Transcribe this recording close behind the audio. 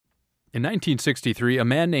In 1963, a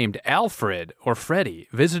man named Alfred, or Freddie,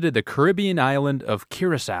 visited the Caribbean island of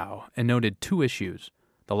Curacao and noted two issues: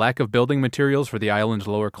 the lack of building materials for the island's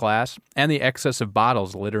lower class and the excess of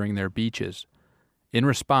bottles littering their beaches. In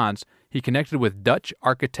response, he connected with Dutch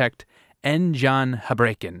architect N. Jan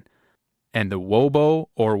Habreken, and the Wobo,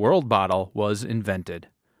 or World Bottle, was invented.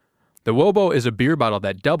 The Wobo is a beer bottle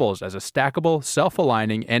that doubles as a stackable,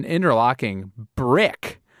 self-aligning, and interlocking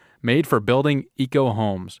brick made for building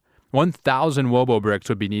eco-homes. 1,000 Wobo bricks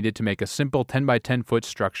would be needed to make a simple 10 by 10 foot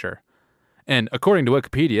structure. And according to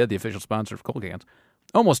Wikipedia, the official sponsor of Cold Cans,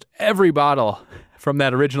 almost every bottle from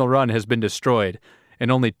that original run has been destroyed, and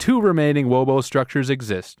only 2 remaining Wobo structures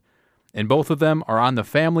exist. And both of them are on the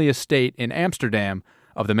family estate in Amsterdam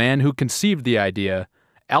of the man who conceived the idea,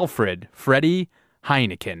 Alfred Freddie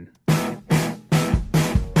Heineken.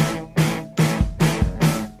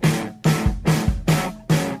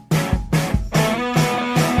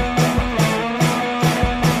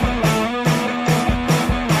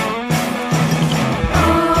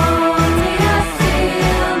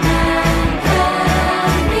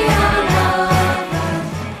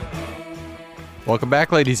 Welcome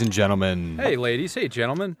back, ladies and gentlemen. Hey, ladies. Hey,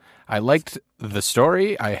 gentlemen. I liked the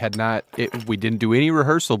story. We didn't do any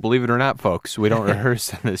rehearsal, believe it or not, folks. We don't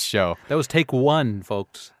rehearse on this show. That was take 1,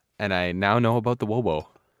 folks. And I now know about the Wobo.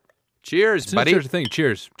 Cheers, It's buddy. an interesting thing.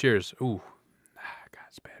 Cheers. Cheers. Ooh. God,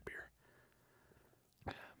 it's bad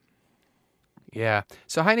beer. Yeah.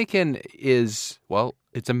 So Heineken is, well,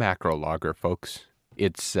 it's a macro lager, folks.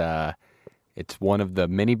 It's one of the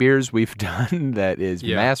many beers we've done that is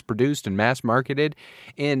mass-produced and mass-marketed.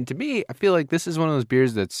 And to me, I feel like this is one of those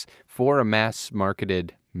beers that's for a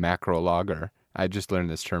mass-marketed macro lager. I just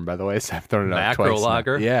learned this term, by the way, so I've thrown it out twice. Macro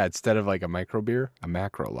lager? Yeah, instead of like a micro beer, a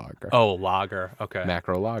macro lager. Oh, lager. Okay.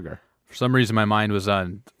 Macro lager. For some reason, my mind was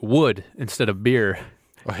on wood instead of beer.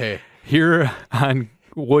 Oh, hey. Here on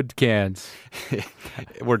wood cans.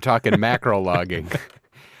 We're talking macro logging.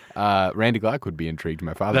 Randy Glock would be intrigued,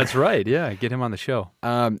 my father. That's right. Yeah, get him on the show.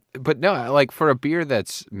 But no, like for a beer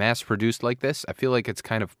that's mass-produced like this, I feel like it's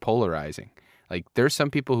kind of polarizing. Like there's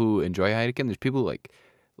some people who enjoy Heineken. There's people like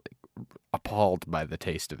appalled by the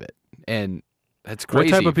taste of it, and that's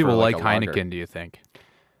crazy. What type of people for, like a lager. Heineken, do you think?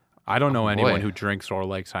 I don't know anyone who drinks or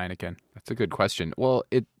likes Heineken. That's a good question. Well,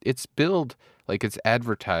 it's billed like it's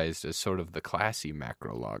advertised as sort of the classy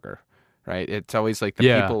macro lager, right? It's always like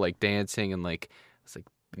the people like dancing and like it's like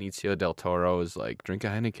Benicio del Toro is like drink a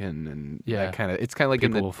Heineken and that kind of. It's kind of like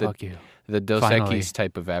people in will fuck you. the Dos Finally. Equis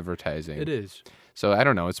type of advertising. It is. So I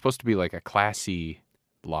don't know. It's supposed to be like a classy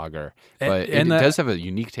lager, And- but and it that- does have a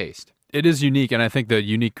unique taste. It is unique, and I think the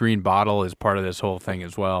unique green bottle is part of this whole thing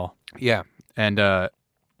as well. Yeah. And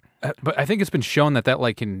but I think it's been shown that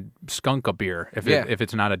like can skunk a beer if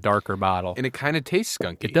it's not a darker bottle. And it kind of tastes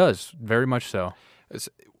skunky. It does, very much so.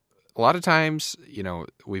 A lot of times,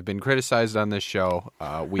 we've been criticized on this show.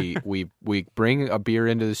 We bring a beer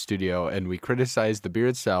into the studio and we criticize the beer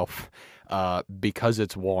itself because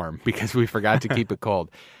it's warm, because we forgot to keep it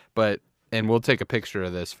cold. And we'll take a picture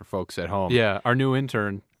of this for folks at home. Yeah, our new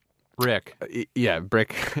intern, Rick.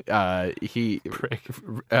 Brick.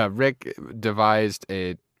 Rick devised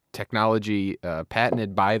a technology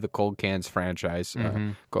patented by the Cold Cans franchise.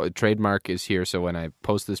 Trademark is here, so when I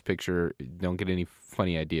post this picture, don't get any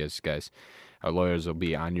funny ideas, guys. Our lawyers will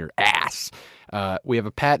be on your ass. We have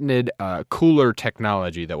a patented cooler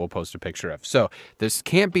technology that we'll post a picture of. So this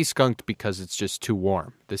can't be skunked because it's just too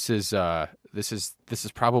warm. This is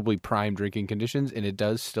probably prime drinking conditions, and it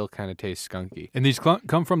does still kind of taste skunky. And these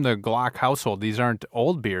come from the Glock household. These aren't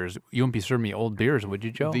old beers. You wouldn't be serving me old beers, would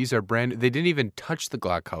you, Joe? These are brand. They didn't even touch the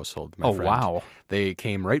Glock household. My friend. Wow! They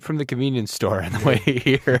came right from the convenience store on the way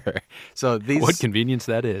here. So these. What convenience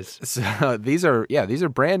that is! So these are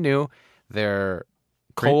brand new. They're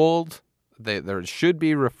cold. They should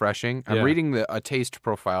be refreshing. I'm reading a taste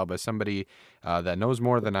profile by somebody that knows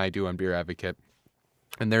more than I do on Beer Advocate.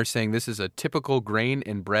 And they're saying this is a typical grain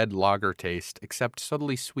and bread lager taste, except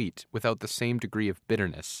subtly sweet, without the same degree of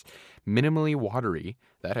bitterness. Minimally watery,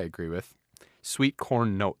 that I agree with. Sweet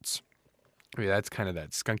corn notes. I mean, that's kind of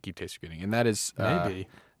that skunky taste you're getting. And that is... Maybe.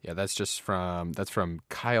 Yeah, that's from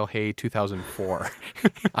Kyle Hay 2004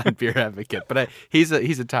 on Beer Advocate. But he's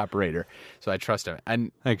a top rater, so I trust him.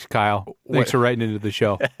 And Thanks, Kyle. Thanks for writing into the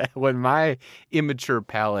show. what my immature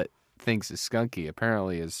palate thinks is skunky,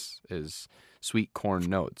 apparently is sweet corn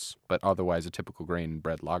notes, but otherwise a typical grain and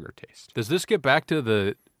bread lager taste. Does this get back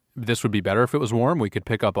to this would be better if it was warm? We could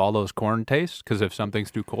pick up all those corn tastes, because if something's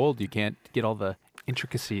too cold, you can't get all the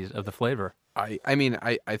intricacies of the flavor. I mean,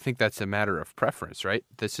 I think that's a matter of preference, right?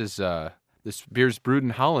 This is This beer's brewed in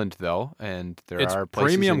Holland, though, and It's are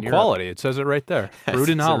places premium in Europe. quality. It says it right there. Brewed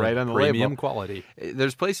in says it Holland. right on the premium label. quality.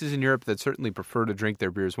 There's places in Europe that certainly prefer to drink their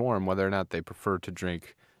beers warm. Whether or not they prefer to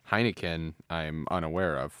drink Heineken, I'm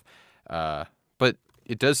unaware of. But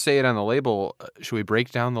it does say it on the label. Should we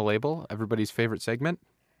break down the label? Everybody's favorite segment?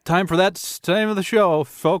 Time for that time of the show,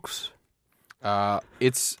 folks.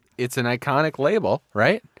 It's an iconic label,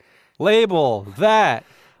 right? Label that.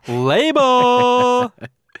 Label.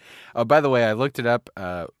 By the way, I looked it up.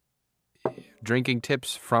 Drinking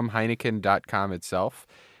tips from Heineken.com itself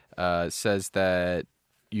says that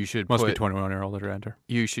you should Must be 21 year old to enter.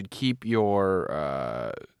 You should keep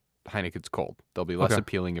your Heinekens cold. They'll be less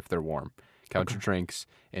appealing if they're warm. Count your drinks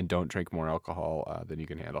and don't drink more alcohol than you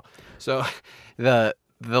can handle. So the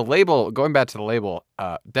label, going back to the label,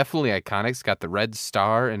 definitely iconic. It's got the red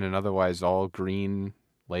star and an otherwise all green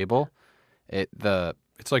label.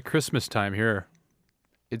 It's like Christmas time here.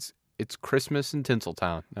 It's Christmas in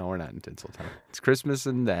Tinseltown. No, we're not in Tinseltown. It's Christmas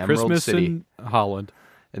in the Emerald City. In Holland.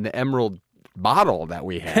 And the emerald bottle that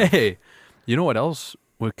we have. Hey, you know what else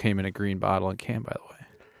came in a green bottle and can, by the way?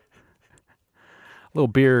 A little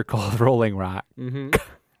beer called Rolling Rock. Mm-hmm.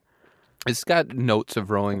 It's got notes of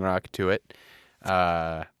Rolling Rock to it.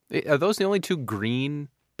 Are those the only two green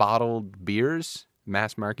bottled beers?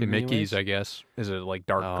 Mass market Mickey's, anyways? I guess. Is it like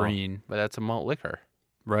dark green? But that's a malt liquor.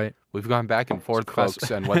 Right. We've gone back and forth,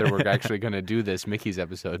 folks, on whether we're actually going to do this Mickey's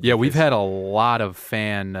episode. Yeah, we've had a lot of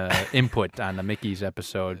fan input on the Mickey's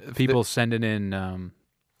episode. People sending in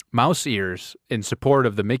mouse ears in support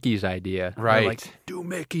of the Mickey's idea. Right. They're like, do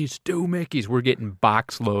Mickey's. We're getting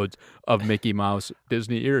box loads of Mickey Mouse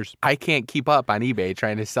Disney ears. I can't keep up on eBay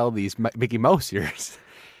trying to sell these Mickey Mouse ears.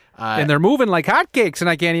 And they're moving like hotcakes, and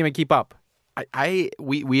I can't even keep up.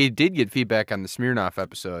 We did get feedback on the Smirnoff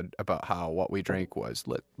episode about how what we drank was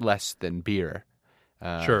less than beer.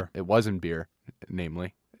 Sure. It wasn't beer,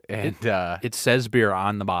 namely. And It says beer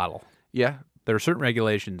on the bottle. yeah, There are certain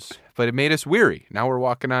regulations. but it made us weary. Now we're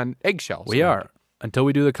walking on eggshells. We are. Until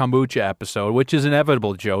we do the kombucha episode, which is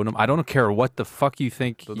inevitable, Joe. I don't care what the fuck you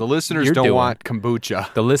think. The listeners you're don't doing. want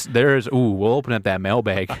kombucha. We'll open up that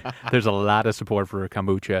mailbag. There's a lot of support for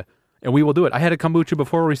kombucha, and we will do it. I had a kombucha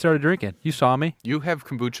before we started drinking. You saw me. You have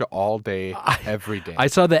kombucha all day, every day. I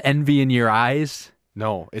saw the envy in your eyes.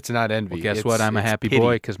 No, it's not envy. Well, guess what? I'm a happy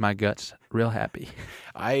boy because my gut's real happy.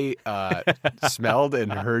 I smelled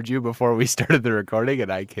and heard you before we started the recording,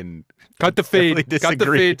 and I can Cut the feed. definitely Cut the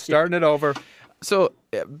disagree. feed. Starting it over. So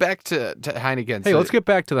back to Heineken. Hey, So let's get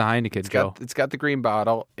back to the Heineken, Joe. it's got the green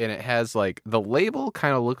bottle, and it has like the label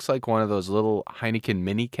kind of looks like one of those little Heineken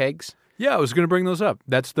mini kegs. Yeah, I was going to bring those up.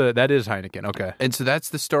 That is Heineken. Okay. And so that's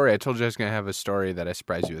the story. I told you I was going to have a story that I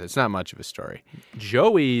surprised you with. It's not much of a story.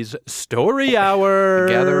 Joey's Story Hour.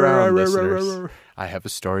 Gather around, listeners. I have a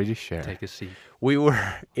story to share. Take a seat. We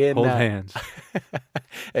were in Hold hands.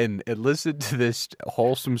 and listen to this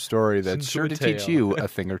wholesome story that's sure to teach tale. you a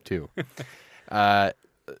thing or two.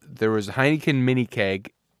 There was a Heineken mini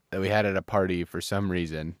keg that we had at a party for some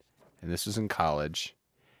reason, and this was in college,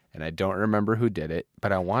 and I don't remember who did it,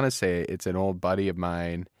 but I want to say it's an old buddy of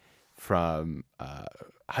mine from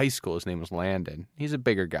high school. His name was Landon. He's a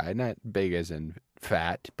bigger guy, not big as in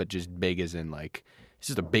fat, but just big as in like he's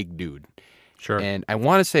just a big dude. Sure. And I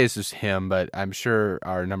want to say this is him, but I'm sure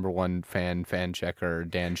our number one fan checker,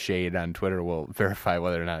 Dan Shade on Twitter, will verify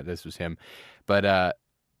whether or not this was him. But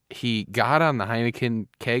he got on the Heineken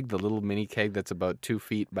keg, the little mini keg that's about 2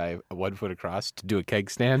 feet by 1 foot across, to do a keg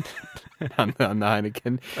stand on the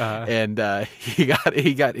Heineken, and he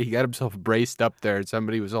got himself braced up there, and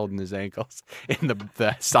somebody was holding his ankles, and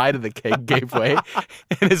the side of the keg gave way,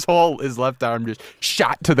 and his left arm just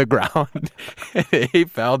shot to the ground. He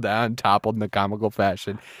fell down, toppled in a comical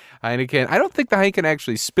fashion. Heineken. I don't think the Heineken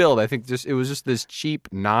actually spilled. I think it was just this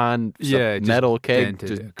cheap metal keg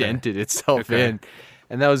dented itself in.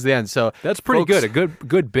 And that was the end. So that's pretty good. A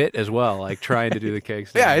good bit as well, like trying to do the keg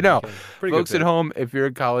stand. Yeah, I know. Pretty Folks good at home, if you're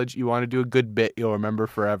in college, you want to do a good bit you'll remember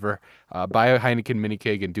forever, buy a Heineken mini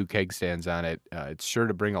keg and do keg stands on it. It's sure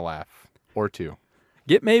to bring a laugh or two.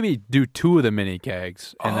 Maybe do 2 of the mini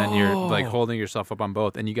kegs, and then you're like holding yourself up on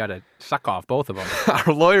both, and you got to suck off both of them.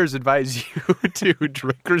 Our lawyers advise you to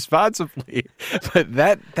drink responsibly, but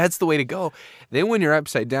that's the way to go. Then when you're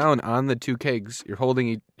upside down on the 2 kegs, you're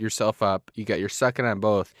holding yourself up. You're sucking on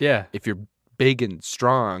both. Yeah. If you're big and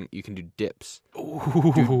strong, you can do dips.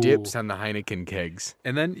 Do dips on the Heineken kegs.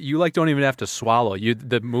 And then you don't even have to swallow.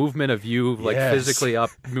 The movement of you Yes. physically up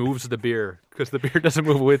moves the beer, because the beer doesn't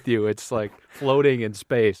move with you. It's like floating in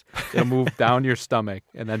space. It'll move down your stomach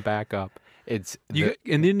and then back up. And then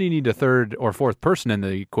you need a third or fourth person in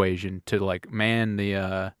the equation to man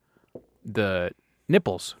the the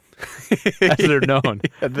nipples, as they're known.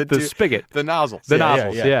 The spigot. The nozzles. The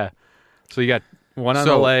nozzles, yeah. So you got one on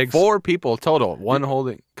the legs. 4 people total, one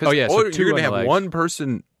holding. Oh, yeah, so or 2 you're on going to the have legs. one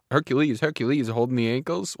person, Hercules holding the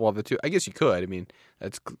ankles while the 2, I guess you could. I mean,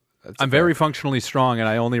 that's I'm very functionally strong, and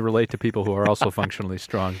I only relate to people who are also functionally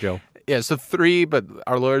strong, Joe. Yeah, so 3, but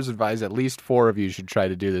our lawyers advise at least 4 of you should try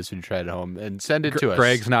to do this when you try it at home and send it to us.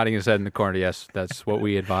 Greg's nodding his head in the corner. Yes, that's what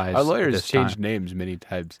we advise. Our lawyers changed time. names many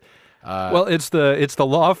times. Well, it's the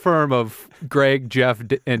law firm of Greg, Jeff,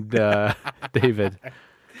 and David.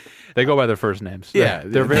 They go by their first names. Yeah.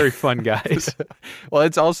 They're very fun guys. Well,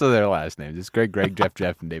 it's also their last names. It's Greg,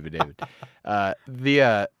 Jeff, and David.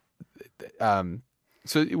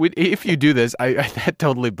 So if you do this, that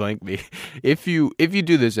totally blanked me. If you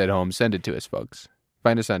do this at home, send it to us, folks.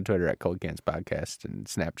 Find us on Twitter at Cold Cans Podcast and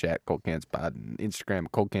Snapchat Cold Cans Pod and Instagram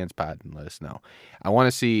Cold Cans Pod and let us know. I want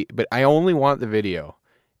to see, but I only want the video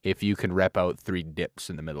if you can rep out 3 dips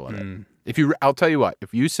in the middle of it. I'll tell you what,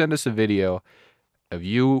 if you send us a video of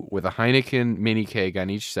you with a Heineken mini keg on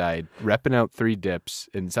each side, repping out 3 dips,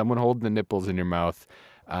 and someone holding the nipples in your mouth,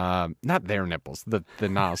 not their nipples, the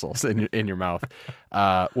nozzles in your mouth,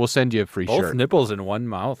 we'll send you a free shirt. Both nipples in one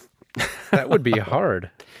mouth. That would be hard.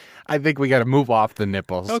 I think we got to move off the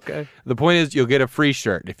nipples. Okay. The point is, you'll get a free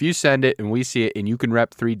shirt. If you send it and we see it and you can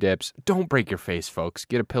rep 3 dips, don't break your face, folks.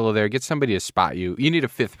 Get a pillow there. Get somebody to spot you. You need a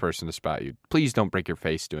 5th person to spot you. Please don't break your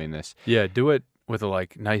face doing this. Yeah, do it with a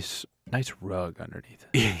nice rug underneath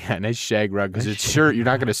it. Yeah, nice shag rug, because it's sure you're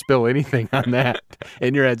not going to spill anything on that.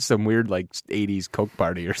 And you're at some weird 80s Coke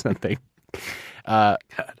party or something. But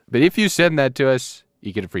if you send that to us,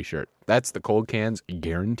 you get a free shirt. That's the Cold Cans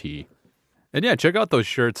guarantee. And yeah, check out those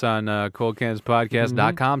shirts on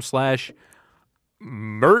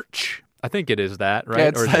coldcanspodcast.com/merch. I think it is that,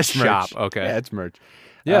 right? Yeah, or is it shop? Merch. Okay. Yeah, it's merch.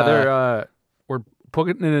 Yeah, we're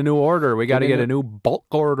putting in a new order. We got to get a new bulk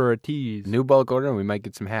order of tees. New bulk order, and we might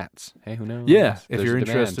get some hats. Hey, who knows? Yeah, if There's you're a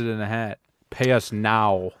demand. interested in a hat, pay us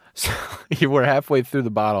now. So we're halfway through the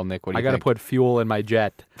bottle, Nick. What do you I got to think? put fuel in my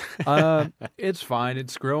jet. It's fine.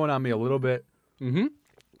 It's growing on me a little bit. Mm-hmm.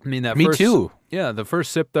 I mean, Me too. Yeah, the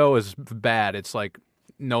first sip, though, is bad. It's like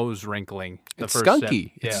nose wrinkling. It's first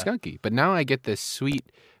skunky. Sip. It's skunky. But now I get this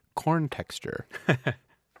sweet corn texture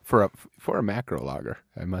for a macro lager,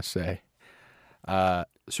 I must say. So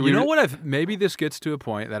you know what? Maybe this gets to a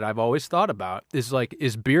point that I've always thought about is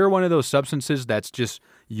is beer one of those substances that's just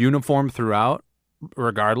uniform throughout,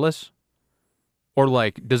 regardless, or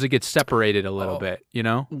does it get separated a little bit? You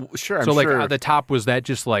know? Sure. I'm so sure. at the top was that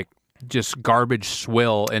just garbage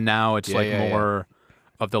swill, and now it's more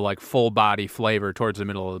of the full body flavor towards the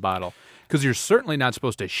middle of the bottle. Because you're certainly not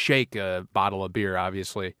supposed to shake a bottle of beer,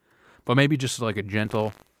 obviously, but maybe just a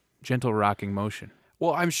gentle rocking motion.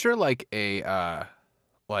 Well, I'm sure a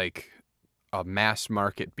mass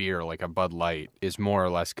market beer like a Bud Light is more or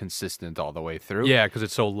less consistent all the way through. Yeah, because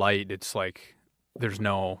it's so light, it's there's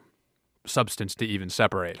no substance to even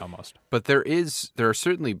separate almost. But there are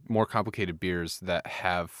certainly more complicated beers that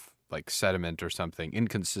have sediment or something,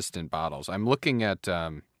 inconsistent bottles. I'm looking at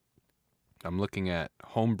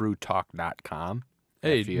homebrewtalk.com.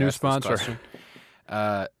 Hey, new sponsor.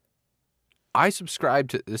 I subscribe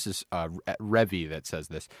to, this is Revy that says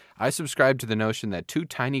this. I subscribe to the notion that 2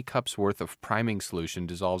 tiny cups worth of priming solution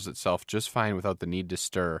dissolves itself just fine without the need to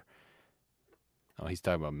stir. Oh, he's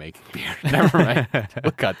talking about making beer. Never mind.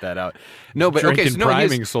 We'll cut that out. No, but Drinking okay. So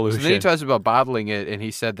priming solution. So then he talks about bottling it, and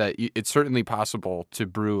he said that it's certainly possible to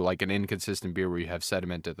brew an inconsistent beer where you have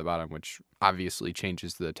sediment at the bottom, which obviously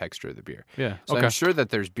changes the texture of the beer. Yeah. So okay. I'm sure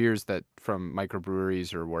that there's beers that from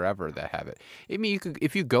microbreweries or wherever that have it. I mean,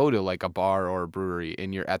 if you go to a bar or a brewery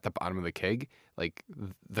and you're at the bottom of the keg,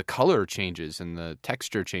 the color changes and the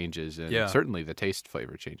texture changes, and certainly the taste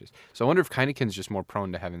flavor changes. So I wonder if Heineken's just more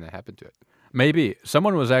prone to having that happen to it. Maybe.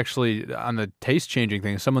 Someone was actually on the taste changing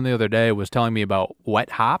thing. Someone the other day was telling me about wet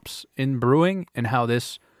hops in brewing and how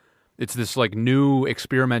it's this new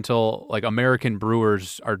experimental, American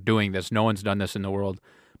brewers are doing this. No one's done this in the world,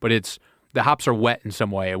 but the hops are wet in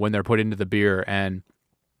some way when they're put into the beer, and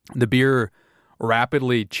the beer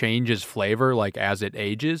rapidly changes flavor as it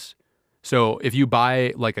ages. So if you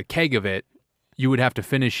buy a keg of it, you would have to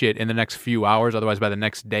finish it in the next few hours. Otherwise, by the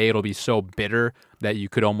next day, it'll be so bitter that you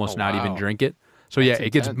could almost not even drink it. So That's it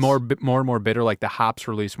intense. gets more and more bitter. The hops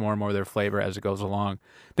release more and more of their flavor as it goes along.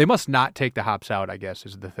 They must not take the hops out, I guess,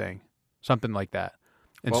 is the thing. Something like that.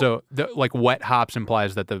 And so wet hops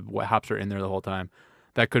implies that the wet hops are in there the whole time.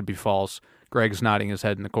 That could be false. Greg's nodding his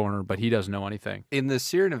head in the corner, but he doesn't know anything. In the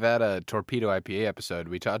Sierra Nevada Torpedo IPA episode,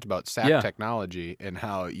 we talked about sack Yeah. technology and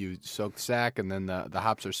how you soak sack and then the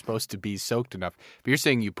hops are supposed to be soaked enough. But you're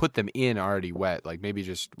saying you put them in already wet, like maybe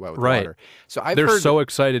just wet with Right. water. So I've They're heard, so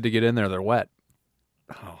excited to get in there, they're wet.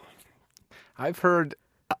 I've heard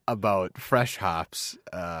about fresh hops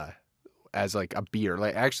as like a beer.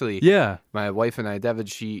 Like actually, Yeah. my wife and I, Devin,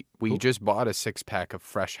 we just bought a 6-pack of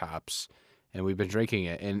fresh hops. And we've been drinking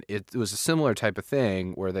it, and it was a similar type of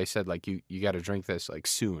thing where they said like you got to drink this like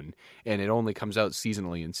soon, and it only comes out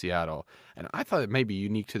seasonally in Seattle. And I thought it may be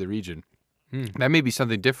unique to the region. That may be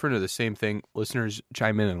something different or the same thing. Listeners,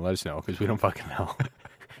 chime in and let us know because we don't fucking know.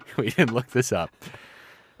 We didn't look this up.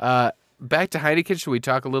 Back to Heineken. Should we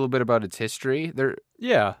talk a little bit about its history?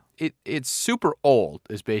 Yeah. It's super old.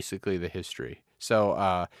 Is basically the history. So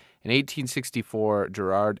in 1864,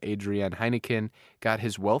 Gerard Adrian Heineken got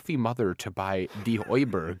his wealthy mother to buy De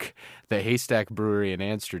Hooiberg, the Haystack Brewery in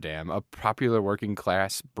Amsterdam, a popular working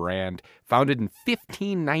class brand founded in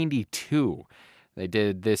 1592. They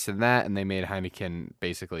did this and that, and they made Heineken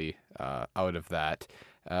basically out of that.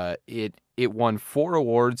 It won 4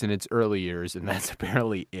 awards in its early years, and that's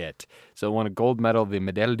apparently it. So it won a gold medal, the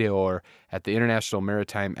Médaille d'Or, at the International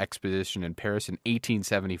Maritime Exposition in Paris in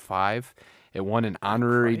 1875. It won an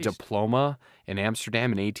honorary diploma in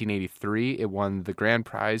Amsterdam in 1883. It won the grand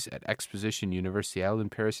prize at Exposition Universelle in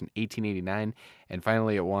Paris in 1889. And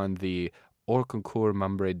finally, it won the Hors Concours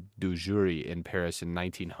Membre du Jury in Paris in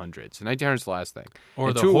 1900. So 1900 is the last thing. Or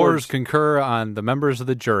And the 2 whores awards- concur on the members of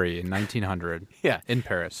the jury in 1900. Yeah. In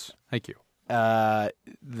Paris. Thank you. The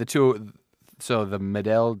two... So the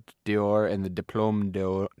Médaille d'Or and the Diplôme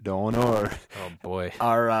d'Honneur Oh, boy.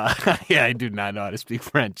 are, yeah, I do not know how to speak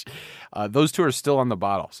French. Those 2 are still on the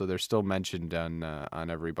bottle, so they're still mentioned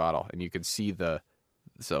on every bottle. And you can see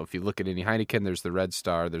so if you look at any Heineken, there's the red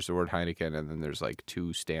star, there's the word Heineken, and then there's like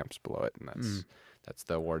 2 stamps below it, and that's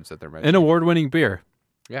the awards that they're mentioning. An award-winning beer.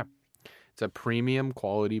 Yeah. It's a premium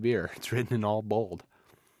quality beer. It's written in all bold.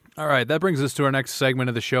 All right, that brings us to our next segment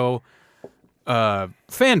of the show.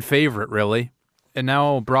 Fan favorite, really. And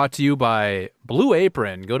now brought to you by Blue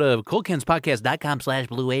Apron. Go to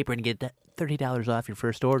coldcanspodcast.com/Blue Apron and get $30 off your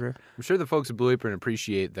first order. I'm sure the folks at Blue Apron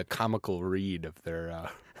appreciate the comical read of their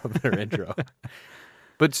intro.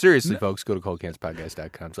 But seriously, folks, go to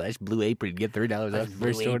coldcanspodcast.com/Blue Apron and get $30 off your Blue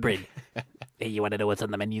first order. Apron. Hey, you want to know what's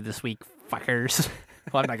on the menu this week, fuckers?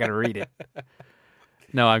 Well, I'm not going to read it.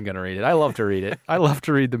 No, I'm going to read it. I love to read it. I love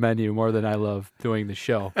to read the menu more than I love doing the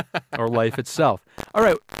show or life itself. All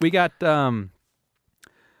right, we got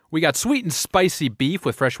sweet and spicy beef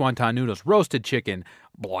with fresh wonton noodles, roasted chicken,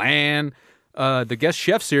 bland. The guest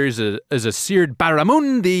chef series is a seared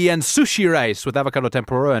barramundi and sushi rice with avocado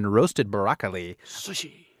tempura and roasted broccoli.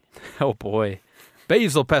 Sushi. Oh, boy.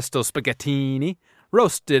 Basil pesto spaghettini,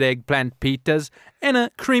 roasted eggplant pitas, and a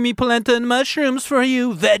creamy polenta and mushrooms for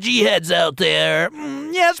you veggie heads out there.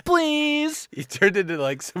 Yes, please. You turned into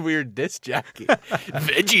like some weird disc jockey.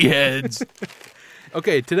 Veggie heads.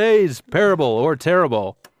 Okay, today's parable or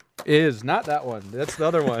terrible is not that one. That's the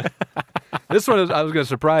other one. This one I was going to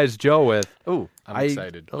surprise Joe with. Ooh, I'm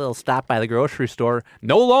excited. A little stop by the grocery store.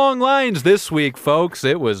 No long lines this week, folks.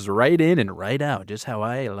 It was right in and right out, just how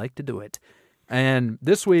I like to do it. And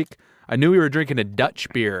this week, I knew we were drinking a Dutch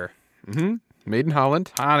beer. Made in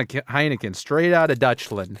Holland. Heineken, straight out of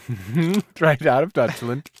Dutchland. Right out of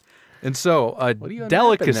Dutchland. And so, a are you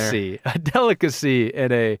delicacy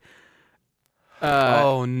in a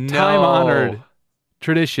Oh, no. time-honored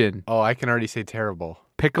tradition. Oh, I can already say terrible.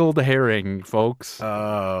 Pickled herring, folks.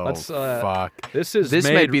 Oh, Let's, fuck. This This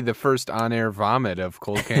made, might be the first on-air vomit of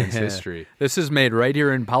Cold Can's history. This is made right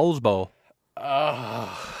here in Powellsbo.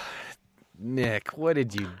 Oh, Nick, what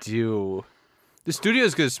did you do? The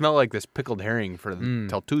studio's going to smell like this pickled herring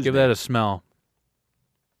till Tuesday. Give that a smell.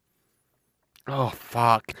 Oh,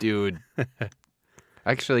 fuck, dude.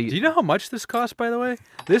 Actually, Do you know how much this costs, by the way?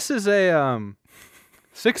 This is a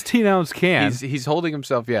 16-ounce can. he's holding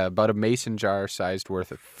himself, about a mason jar sized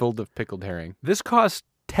worth of filled of pickled herring. This costs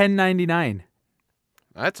 $10.99.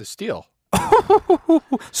 That's a steal.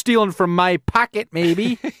 Stealing from my pocket,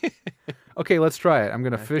 maybe. Okay, let's try it. I'm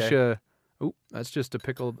gonna fish a. Oh, that's just a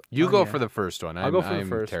pickled. You go onion. for the first one. I'll go for the I'm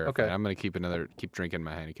first. Terrified. Okay. I'm going to keep drinking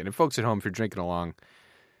my Heineken. And folks at home, if you're drinking along,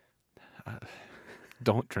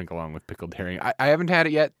 don't drink along with pickled herring. I haven't had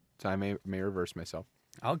it yet, so I may reverse myself.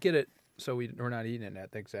 I'll get it. So we're not eating it at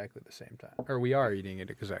exactly the same time, or we are eating it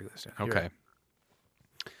exactly the same. Okay.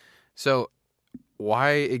 So,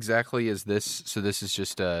 why exactly is this? So this is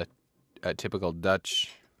just a typical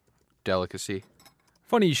Dutch delicacy.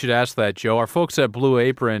 Funny you should ask that, Joe. Our folks at Blue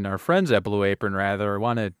Apron, our friends at Blue Apron, rather,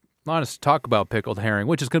 want to Let's talk about pickled herring,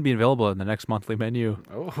 which is going to be available in the next monthly menu.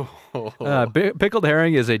 Oh. Pickled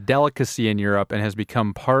herring is a delicacy in Europe and has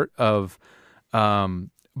become part of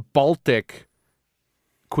Baltic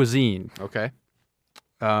cuisine. Okay.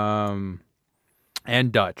 And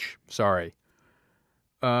Dutch. Sorry.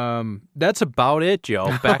 That's about it,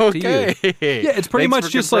 Joe. Back to you. Yeah, it's pretty Thanks much for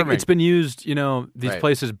just like confirming. it's been used. These Right.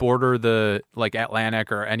 places border the like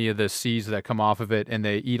Atlantic or any of the seas that come off of it, and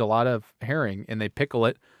they eat a lot of herring and they pickle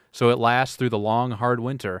it so it lasts through the long, hard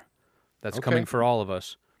winter that's coming for all of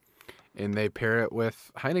us. And they pair it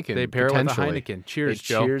with Heineken. They pair it with a potentially. Heineken. Cheers, They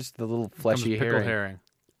Joe. Cheers the little Comes fleshy pickled herring. herring.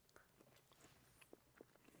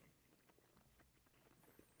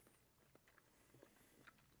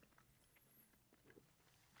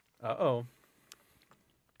 Uh-oh.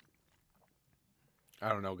 I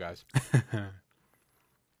don't know, guys.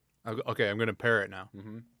 Okay, I'm going to pair it now.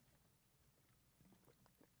 Mm-hmm.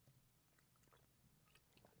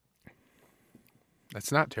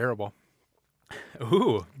 That's not terrible.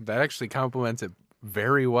 Ooh, That actually complements it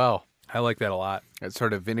very well. I like that a lot. That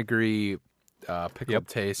sort of vinegary, pickled Yep.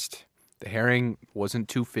 taste. The herring wasn't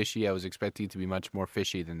too fishy. I was expecting it to be much more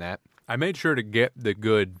fishy than that. I made sure to get the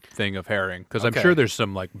good thing of herring because Okay. I'm sure there's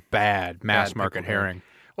some like bad mass Bad market pickled herring. herring.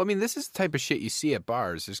 Well, I mean, this is the type of shit you see at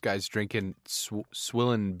bars. There's guys drinking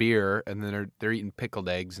swilling beer, and then they're eating pickled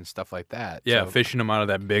eggs and stuff like that. Yeah, So- fishing them out of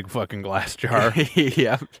that big fucking glass jar.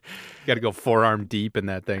 yeah. Got to go forearm deep in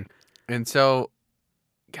that thing. And so,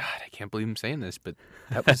 God, I can't believe I'm saying this, but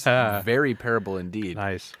that was very parable indeed.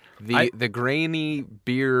 Nice. The grainy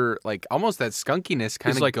beer, like almost that skunkiness,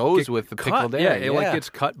 kind It's of like goes get with the cut. pickled Yeah, egg. it like gets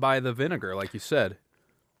cut by the vinegar, like you said.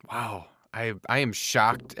 Wow. I am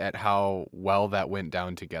shocked at how well that went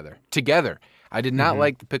down together. I did not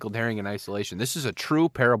like the pickled herring in isolation. This is a true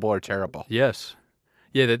parable or terrible. Yes.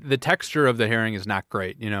 Yeah, the texture of the herring is not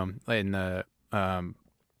great. And the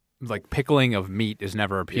like pickling of meat is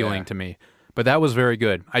never appealing Yeah. to me. But that was very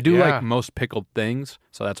good. I do Yeah. like most pickled things,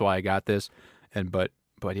 so that's why I got this. But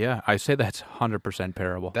yeah, I say that's 100%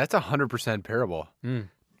 parable. That's 100% parable. Mm.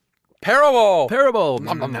 Parable. Parable.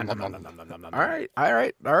 All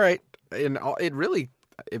right. And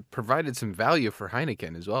it provided some value for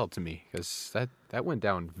Heineken as well to me because that went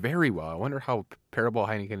down very well. I wonder how parable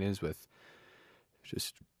Heineken is with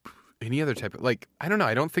just any other type of I don't know.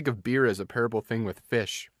 I don't think of beer as a parable thing with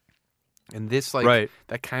fish, and this Right.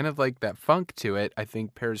 that kind of that funk to it. I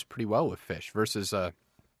think pairs pretty well with fish versus I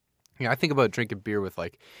think about drinking beer with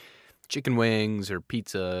chicken wings or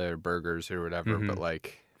pizza or burgers or whatever, but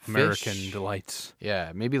American fish, delights.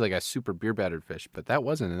 yeah, maybe a super beer battered fish, but that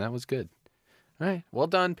wasn't, and that was good. All right, well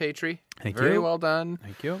done, Patry. Thank Very you. well done.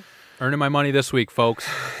 Thank you. Earning my money this week, folks.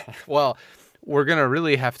 Well, we're gonna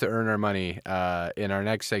really have to earn our money in our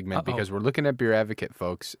next segment Uh-oh. because we're looking at Beer Advocate,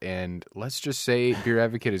 folks, and let's just say Beer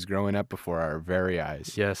Advocate is growing up before our very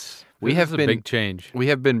eyes. Yes. We This have is a been- big change. We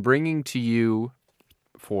have been bringing to you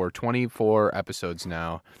for 24 episodes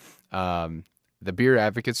now the Beer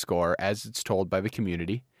Advocate score as it's told by the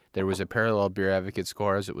community. There was a parallel Beer Advocate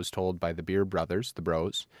score as it was told by the Beer Brothers, the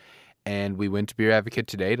Bros. And we went to Beer Advocate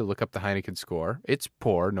today to look up the Heineken score. It's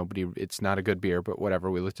poor. It's not a good beer, but whatever.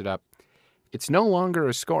 We looked it up. It's no longer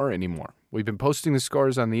a score anymore. We've been posting the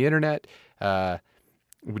scores on the internet. We're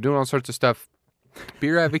doing all sorts of stuff.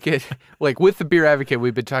 Beer Advocate, with the Beer Advocate,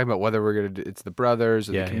 we've been talking about whether we're going to, it's the brothers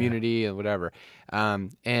and Yeah, the community and whatever.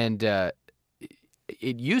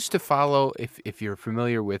 It used to follow, if you're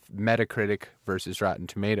familiar with Metacritic versus Rotten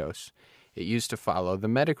Tomatoes, it used to follow the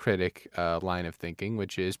Metacritic line of thinking,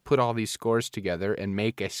 which is put all these scores together and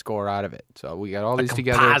make a score out of it. So we got all these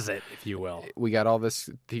together. Composite, if you will. We got all this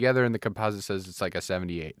together, and the composite says it's like a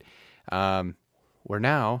 78. We're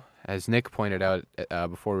now, as Nick pointed out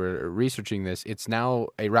before we were researching this, it's now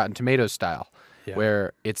a Rotten Tomatoes style,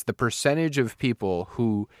 where it's the percentage of people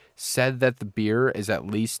who said that the beer is at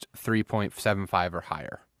least 3.75 or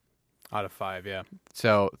higher. Out of 5, yeah.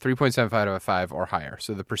 So 3.75 out of 5 or higher.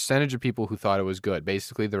 So the percentage of people who thought it was good,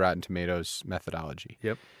 basically the Rotten Tomatoes methodology.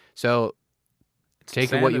 Yep. So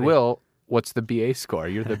take it what you insanity. will. What's the BA score?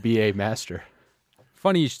 You're the BA master.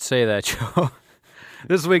 Funny you should say that, Joe.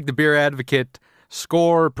 This week, the Beer Advocate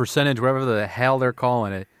score percentage, whatever the hell they're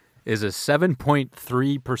calling it, is a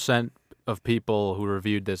 7.3% of people who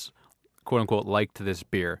reviewed this, quote unquote, liked this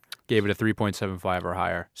beer, gave it a 3.75 or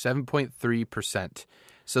higher. 7.3%.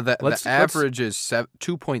 So the Let's- average is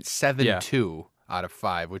 2.72 out of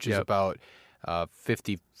 5, which is Yep. about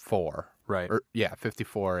 54. Right.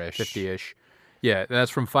 54-ish. 50-ish. Yeah, that's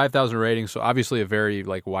from 5,000 ratings, so obviously a very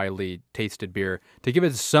widely tasted beer. To give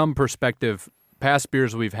it some perspective, past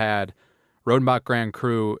beers we've had, Rodenbach Grand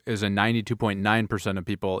Cru is a 92.9% of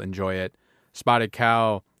people enjoy it. Spotted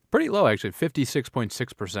Cow, Pretty low, actually.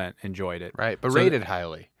 56.6% enjoyed it. Right, but So- rated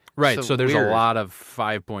highly. Right, so there's weird. a lot of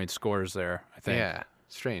 5-point scores there, I think. Yeah,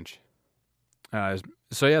 strange.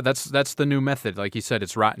 So yeah, that's the new method. Like you said,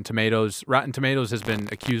 it's Rotten Tomatoes. Rotten Tomatoes has been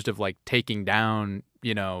accused of like taking down,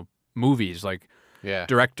 movies. Like Yeah.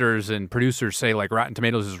 directors and producers say like Rotten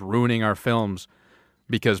Tomatoes is ruining our films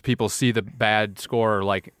because people see the bad score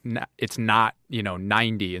like it's not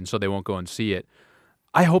 90, and so they won't go and see it.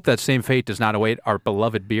 I hope that same fate does not await our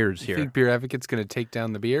beloved beers You here. think Beer Advocate's going to take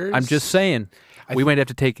down the beers? I'm just saying, we might have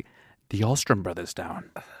to take the Alstrom brothers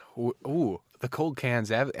down. Ooh, the cold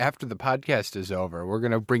cans after the podcast is over. We're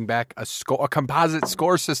going to bring back a composite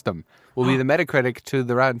score system. We'll be the Metacritic to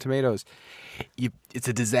the Rotten Tomatoes. It's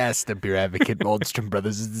a disaster, Beer Advocate. Oldstrom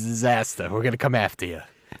Brothers is a disaster. We're going to come after you.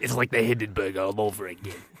 It's like the Hindenburg all over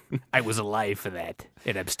again. I was alive for that,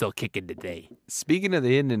 and I'm still kicking today. Speaking of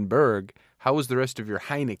the Hindenburg, how was the rest of your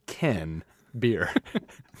Heineken beer?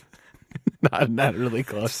 not really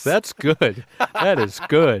close. That's good. That is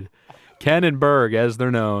good. Ken and Berg, as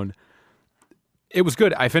they're known. It was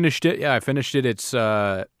good. I finished it. Yeah, I finished it. It finished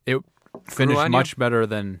on you? much better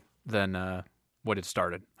than what it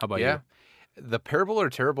started. How about Yeah. you? The Parable or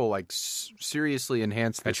Terrible, like, seriously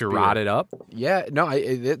enhanced this That you beer. rotted up? Yeah, no,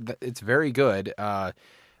 it's very good.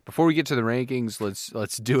 Before we get to the rankings,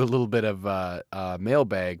 let's do a little bit of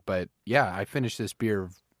mailbag. But yeah, I finished this beer.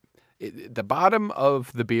 The bottom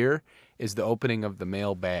of the beer is the opening of the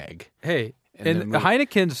mailbag. Hey, And and then the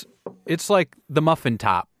Heineken's, it's like the muffin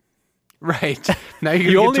top. Right. Now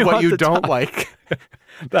you're You going only to get to what want you the don't top. like.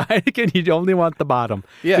 The Heineken, you only want the bottom.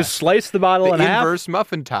 Yeah. Just slice the bottle The in half. inverse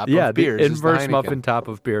muffin top Yeah, of beers. the is the inverse Heineken. muffin top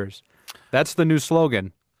of beers. That's the new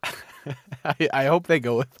slogan. I hope they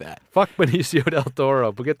go with that. Fuck Benicio del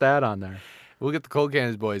Toro. We'll get that on there. We'll get the Cold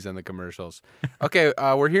Cannons boys on the commercials. Okay,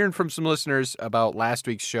 we're hearing from some listeners about last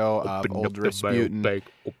week's show of Old Rasputin.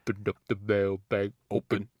 Open up the mailbag.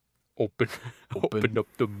 Open up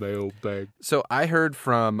the mailbag. So I heard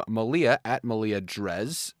from Malia at Malia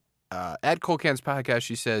Drez. At Cold Cans Podcast,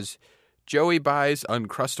 she says, Joey buys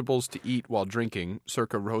Uncrustables to eat while drinking,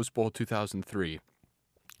 circa Rose Bowl 2003.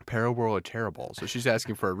 Parable or Terrible. So she's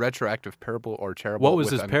asking for a retroactive Parable or Terrible What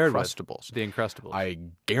was with this paired with? Uncrustables. The Uncrustables. I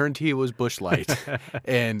guarantee it was Busch Light.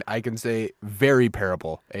 And I can say very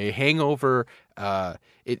parable. A hangover,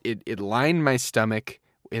 it lined my stomach,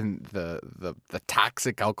 and the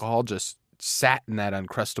toxic alcohol just sat in that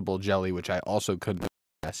Uncrustable jelly, which I also couldn't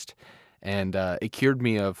digest. And it cured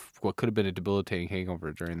me of what could have been a debilitating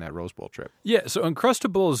hangover during that Rose Bowl trip. Yeah, so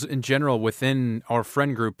Uncrustables in general within our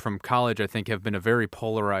friend group from college, I think, have been a very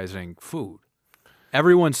polarizing food.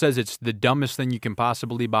 Everyone says it's the dumbest thing you can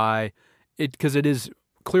possibly buy, because it is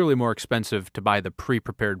clearly more expensive to buy the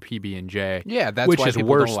pre-prepared PB&J. Yeah, that's which why is people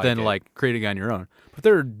worse don't like than it. like creating on your own. But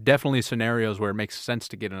there are definitely scenarios where it makes sense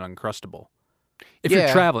to get an Uncrustable. If Yeah. you're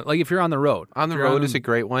traveling, like if you're on the road. On the If you're road is a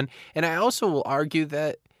great one. And I also will argue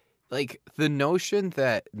that, like, the notion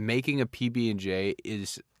that making a PB&J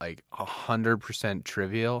is, like, 100%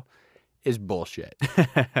 trivial is bullshit.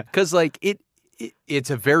 Because, like, it's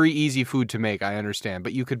a very easy food to make, I understand.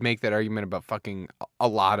 But you could make that argument about fucking a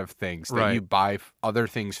lot of things that Right. you buy other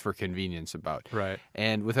things for convenience about. Right.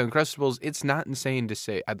 And with Uncrustables, it's not insane to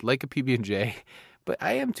say, I'd like a PB&J, but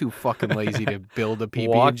I am too fucking lazy to build a PB&J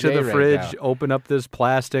Walk to the right fridge, now. open up this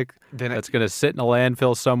plastic Then that's going to sit in a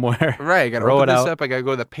landfill somewhere. Right, I gotta Throw open it this out. up. I gotta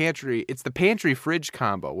go to the pantry. It's the pantry fridge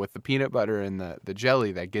combo with the peanut butter and the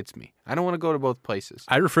jelly that gets me. I don't want to go to both places.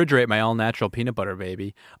 I refrigerate my all-natural peanut butter,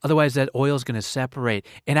 baby. Otherwise, that oil's going to separate.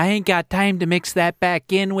 And I ain't got time to mix that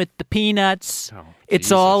back in with the peanuts. Oh,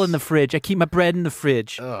 It's all in Jesus. the fridge. I keep my bread in the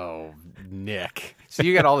fridge. Oh, Nick. So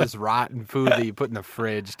you got all this rotten food that you put in the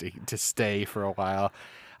fridge to stay for a while.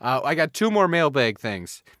 I got two more mailbag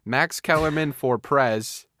things. Max Kellerman for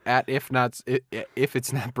Prez at if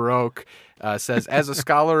it's not broke says, as a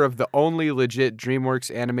scholar of the only legit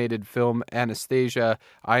DreamWorks animated film Anastasia,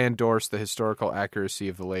 I endorse the historical accuracy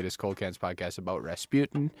of the latest Cold Cans podcast about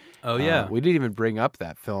Rasputin. Oh, yeah. We didn't even bring up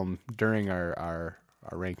that film during our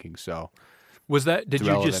rankings, so Was that? Did It's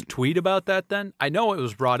you relevant. just tweet about that then? I know it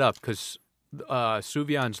was brought up because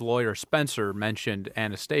Suvion's lawyer Spencer mentioned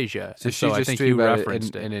Anastasia, and she so I just think tweeted you about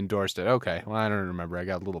referenced and it. endorsed it. Okay, well I don't remember. I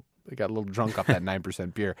got a little drunk off that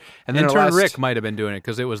 9% beer. And then our Intern last... Rick might have been doing it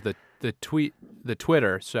because it was the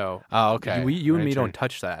Twitter. So Oh, okay. you and Right, me don't right.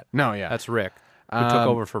 touch that. No, yeah. That's Rick who took Um,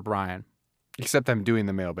 over for Brian. Except I'm doing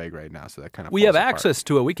the mailbag right now, so that kind of We have access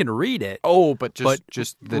to it. We can read it. Oh, but But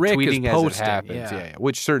just the Rick is tweeting as posting, it happens, yeah.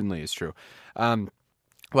 which certainly is true.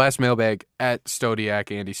 Last mailbag at Stodiac,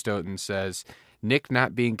 Andy Stoughton says, Nick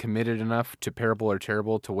not being committed enough to Parable or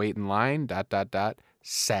Terrible to wait in line, ...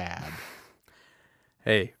 Sad.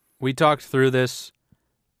 Hey, We talked through this.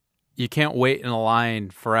 You can't wait in a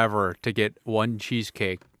line forever to get one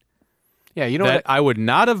cheesecake. Yeah, you know that what I would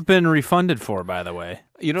not have been refunded for, by the way.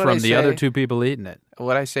 You know from what I the say? other two people eating it.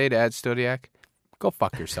 What I say to Ed Stodiak? Go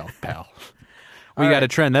fuck yourself, pal. We All got right. a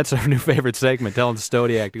trend. That's our new favorite segment, telling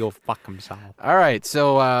Stodiak to go fuck himself. All right,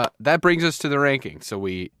 so that brings us to the ranking. So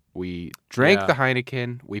we drank Yeah. the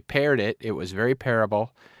Heineken. We paired it. It was very pairable.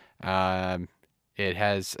 It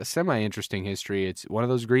has a semi-interesting history. It's one of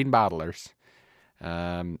those green bottlers.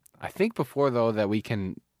 I think before, though, that we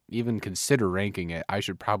can even consider ranking it, I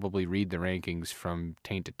should probably read the rankings from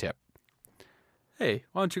taint to tip. Hey,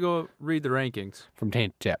 why don't you go read the rankings? From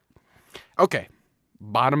taint to tip. Okay.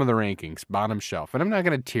 Bottom of the rankings, bottom shelf. And I'm not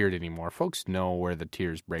going to tier it anymore. Folks know where the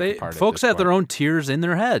tiers break apart. Folks have their own tiers in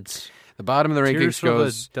their heads. The bottom of the Tears rankings from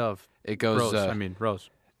goes. a dove. It goes. Rose.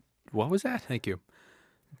 What was that? Thank you.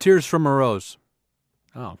 Tears from a rose.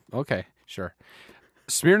 Oh, okay, sure.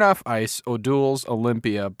 Smirnoff Ice, O'Doul's,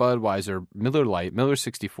 Olympia, Budweiser, Miller Lite, Miller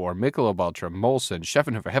 64, Michelob Ultra, Molson,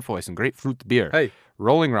 Scheffenhofer, Hefeweizen, Grapefruit beer. Hey.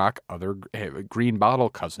 Rolling Rock, other green bottle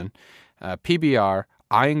cousin, PBR,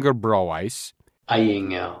 Eyinger Brauweiss,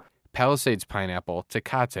 Palisades Pineapple,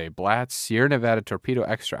 Tecate, Blatz, Sierra Nevada Torpedo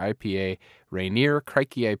Extra IPA, Rainier,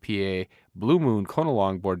 Crikey IPA, Blue Moon, Kona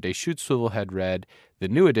Longboard, Deschutes Swivelhead Red, the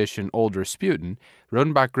new edition, Old Rasputin,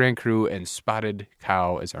 Rodenbach Grand Cru, and Spotted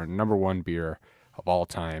Cow is our number one beer of all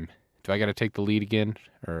time. Do I got to take the lead again,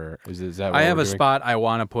 or is that? What I have we're a doing? spot I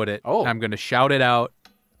want to put it. Oh. I'm going to shout it out,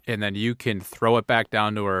 and then you can throw it back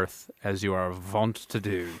down to earth, as you are wont to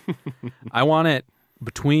do. I want it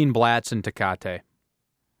between Blatz and Tecate.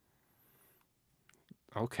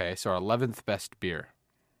 Okay, so our 11th best beer.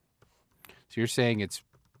 So you're saying it's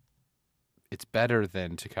better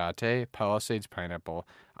than Tecate, Palisades Pineapple,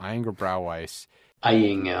 Eyinger Brauweiss,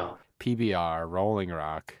 PBR, Rolling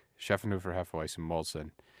Rock, Scheffenhofer, Hefeweizen, and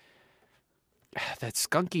Molson. That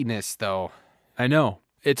skunkiness, though. I know.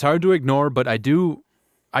 It's hard to ignore, but I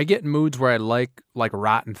get moods where I like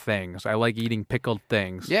rotten things. I like eating pickled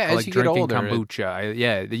things. Yeah, I as like you get drinking older, kombucha.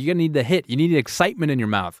 You're gonna need the hit. You need excitement in your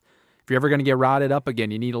mouth. If you're ever gonna get rotted up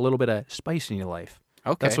again, you need a little bit of spice in your life.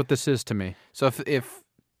 Okay. That's what this is to me. So if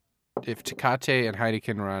Tecate and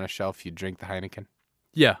Heineken were on a shelf, you'd drink the Heineken?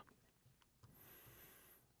 Yeah.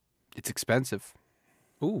 It's expensive.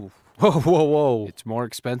 Ooh. Whoa. It's more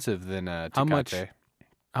expensive than Tecate. How much?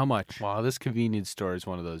 How much? Well, this convenience store is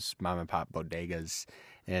one of those mom and pop bodegas,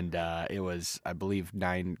 and it was, I believe,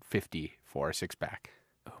 $9.50 for a 6-pack.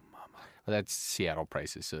 Oh, mama. Well, that's Seattle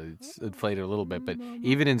prices, so it's inflated a little bit. But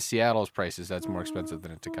even in Seattle's prices, that's more expensive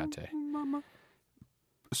than a Tecate.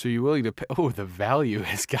 So you're willing to pay? Oh, the value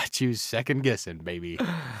has got you second guessing, baby.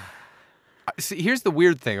 See, here's the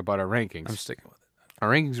weird thing about our rankings. I'm sticking with it. Our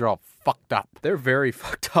rankings are all fucked up. They're very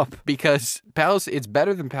fucked up. Because it's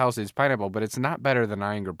better than Palisades Pineapple, but it's not better than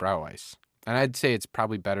Eyinger Brauweiss. And I'd say it's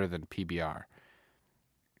probably better than PBR.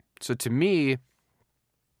 So to me,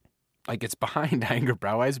 like, it's behind Eyinger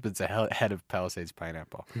Brauweiss, but it's ahead of Palisades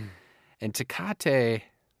Pineapple. And Tecate,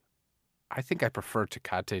 I think I prefer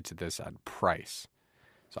Tecate to this on price.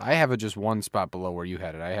 So I have it just one spot below where you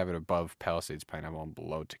had it. I have it above Palisades Pineapple and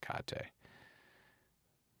below Tecate.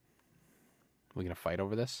 We gonna fight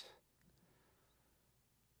over this?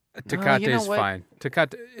 Tecate you know is what? fine.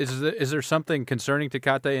 Tecate is there something concerning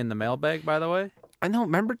Tecate in the mailbag, by the way? I know.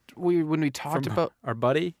 Remember when we talked From about? our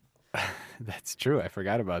buddy? That's true. I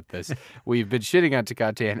forgot about this. We've been shitting on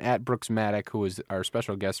Tecate, and at Brooks Maddock, who was our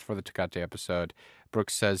special guest for the Tecate episode,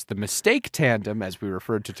 Brooks says the mistake tandem, as we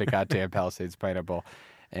referred to Tecate and Palisades Pineapple,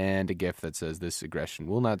 and a gif that says this aggression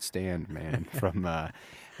will not stand, man, from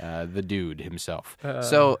the dude himself.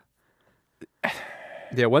 So.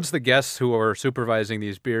 Yeah, once the guests who are supervising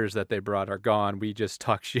these beers that they brought are gone, we just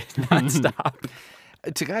talk shit nonstop.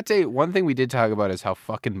 Tecate, one thing we did talk about is how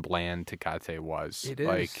fucking bland Tecate was. It is.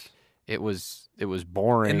 Like, it was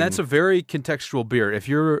boring. And that's a very contextual beer. If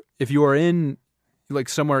you are in like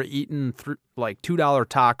somewhere eating like $2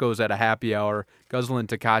 tacos at a happy hour, guzzling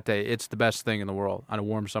Tecate, it's the best thing in the world on a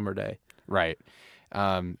warm summer day. right.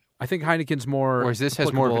 I think Heineken's more. Whereas this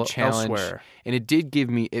has more of a applicable challenge, elsewhere. and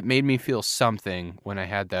it made me feel something when I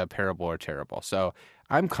had the Parable or Terrible. So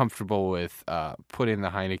I'm comfortable with putting the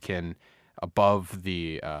Heineken above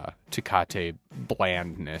the Tecate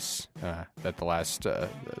blandness that the last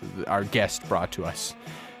our guest brought to us.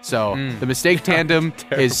 So the mistake tandem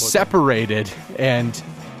is separated, and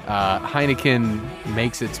Heineken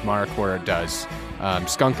makes its mark where it does,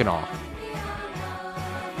 skunk and all.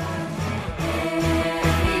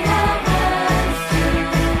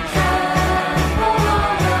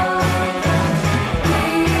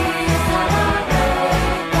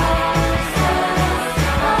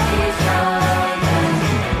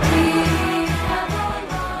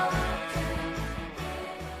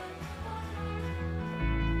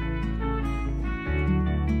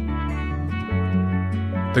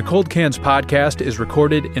 The Cold Cans podcast is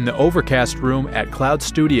recorded in the Overcast room at Cloud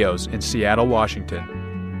Studios in Seattle,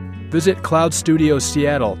 Washington. Visit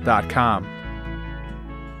cloudstudiosseattle.com